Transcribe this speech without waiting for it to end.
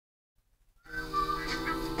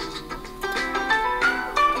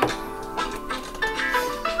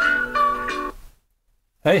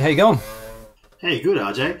Hey, how you going? Hey, good,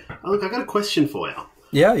 RJ. Look, I got a question for you.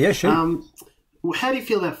 Yeah, sure. How do you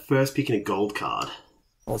feel about first picking a gold card?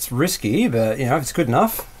 Well, it's risky, but, if it's good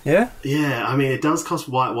enough, yeah. Yeah, I mean, it does cost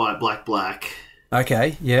white, white, black, black.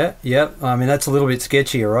 Okay, yeah. I mean, that's a little bit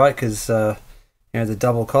sketchy, right? Because, the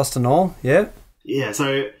double cost and all, yeah. Yeah,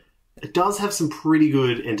 so it does have some pretty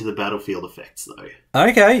good enter the battlefield effects, though.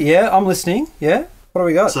 Okay, yeah, I'm listening, yeah. What do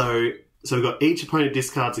we got? So we've got each opponent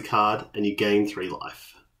discards a card, and you gain 3 life.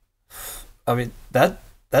 I mean, that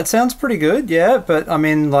sounds pretty good, yeah, but, I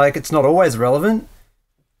mean, it's not always relevant.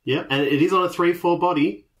 Yep, and it is on a 3/4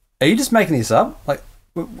 body. Are you just making this up?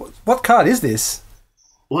 What card is this?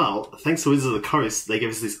 Well, thanks to Wizards of the Coast, they gave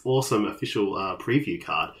us this awesome official preview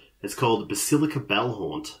card. It's called Basilica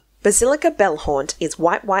Bellhaunt. Basilica Bellhaunt is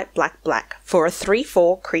white, white, black, black for a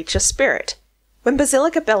 3/4 creature spirit. When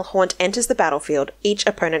Basilica Bellhaunt enters the battlefield, each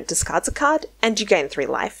opponent discards a card, and you gain 3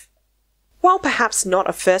 life. While perhaps not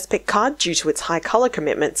a first-pick card due to its high colour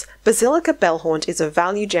commitments, Basilica Bellhaunt is a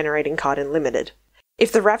value-generating card in Limited.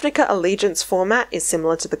 If the Ravnica Allegiance format is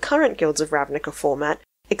similar to the current Guilds of Ravnica format,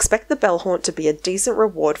 expect the Bellhaunt to be a decent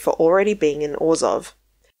reward for already being in Orzhov.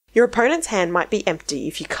 Your opponent's hand might be empty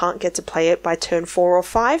if you can't get to play it by turn 4 or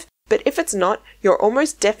 5, but if it's not, you're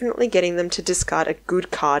almost definitely getting them to discard a good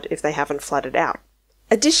card if they haven't flooded out.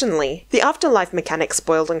 Additionally, the afterlife mechanic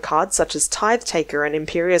spoiled on cards such as Tithe Taker and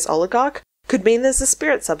Imperious Oligarch could mean there's a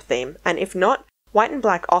spirit sub-theme, and if not, white and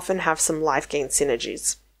black often have some life gain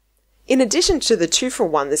synergies. In addition to the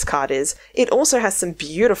 2-for-1 this card is, it also has some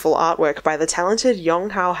beautiful artwork by the talented Yong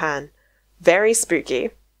Hao Han. Very spooky.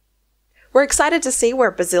 We're excited to see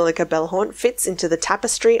where Basilica Bellhaunt fits into the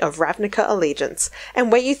tapestry of Ravnica Allegiance,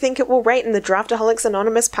 and where you think it will rate in the Draftaholics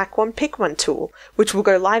Anonymous Pack 1 Pick 1 tool, which will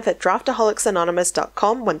go live at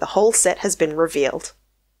draftaholics.anonymous.com when the whole set has been revealed.